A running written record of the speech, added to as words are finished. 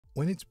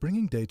when it's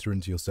bringing data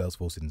into your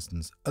Salesforce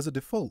instance, as a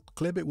default,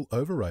 Clearbit will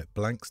overwrite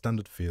blank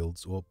standard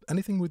fields or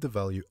anything with the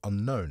value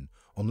unknown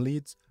on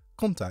leads,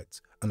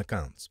 contacts, and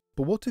accounts.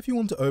 But what if you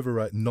want to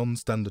overwrite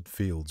non-standard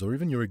fields or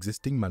even your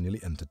existing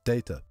manually entered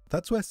data?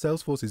 That's where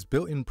Salesforce's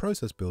built-in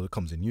process builder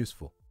comes in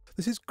useful.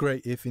 This is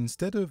great if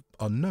instead of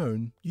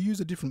unknown, you use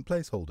a different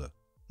placeholder,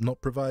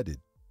 not provided,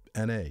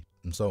 NA,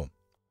 and so on.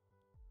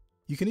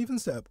 You can even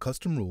set up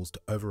custom rules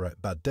to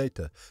overwrite bad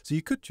data, so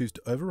you could choose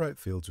to overwrite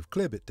fields with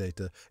Clearbit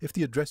data if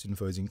the address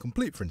info is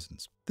incomplete, for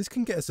instance. This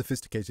can get as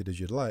sophisticated as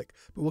you'd like,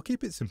 but we'll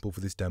keep it simple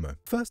for this demo.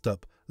 First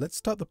up, let's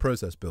start the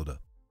process builder.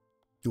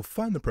 You'll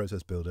find the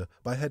process builder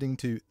by heading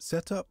to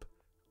Setup,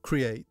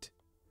 Create,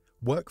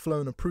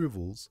 Workflow and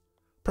Approvals,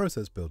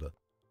 Process Builder.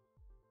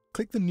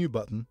 Click the New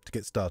button to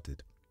get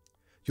started.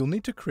 You'll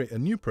need to create a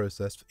new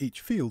process for each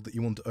field that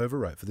you want to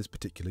overwrite for this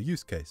particular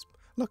use case.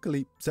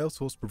 Luckily,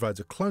 Salesforce provides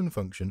a clone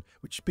function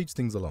which speeds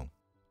things along.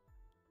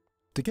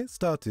 To get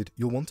started,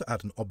 you'll want to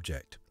add an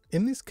object.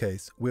 In this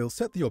case, we'll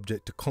set the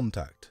object to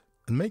Contact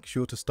and make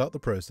sure to start the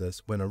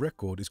process when a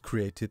record is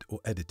created or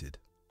edited.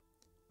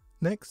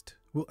 Next,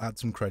 we'll add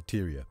some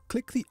criteria.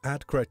 Click the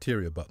Add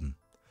Criteria button.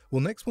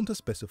 We'll next want to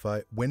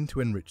specify when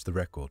to enrich the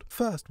record.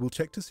 First, we'll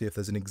check to see if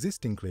there's an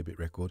existing Clearbit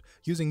record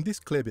using this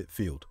Clearbit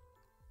field.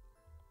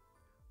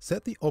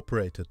 Set the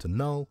operator to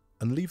null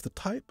and leave the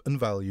type and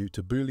value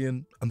to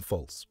Boolean and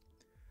false.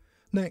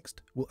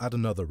 Next, we'll add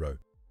another row.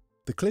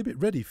 The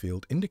Clearbit Ready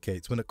field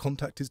indicates when a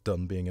contact is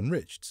done being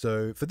enriched,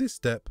 so for this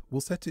step,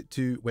 we'll set it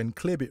to when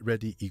Clearbit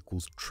Ready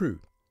equals true.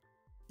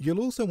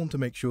 You'll also want to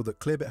make sure that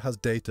Clearbit has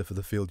data for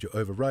the field you're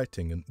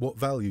overwriting and what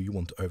value you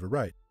want to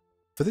overwrite.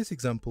 For this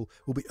example,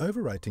 we'll be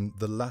overwriting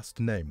the last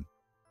name,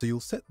 so you'll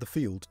set the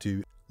field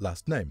to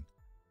last name.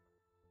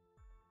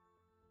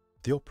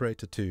 The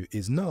operator to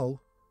is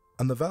null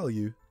and the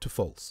value to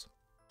false.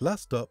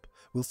 Last up,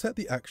 we'll set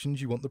the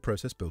actions you want the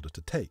process builder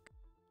to take.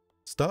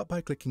 Start by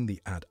clicking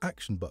the Add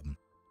Action button.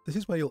 This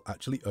is where you'll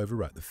actually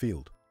overwrite the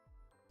field.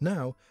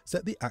 Now,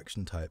 set the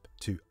action type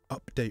to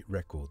Update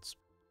Records.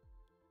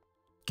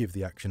 Give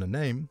the action a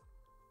name.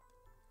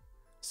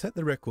 Set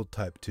the record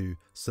type to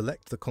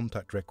Select the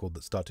contact record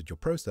that started your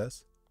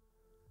process.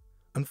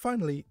 And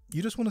finally,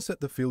 you just want to set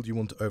the field you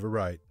want to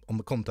overwrite on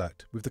the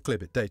contact with the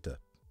Clearbit data,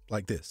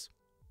 like this.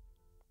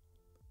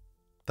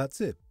 That's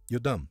it, you're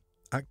done.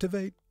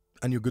 Activate,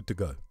 and you're good to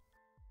go.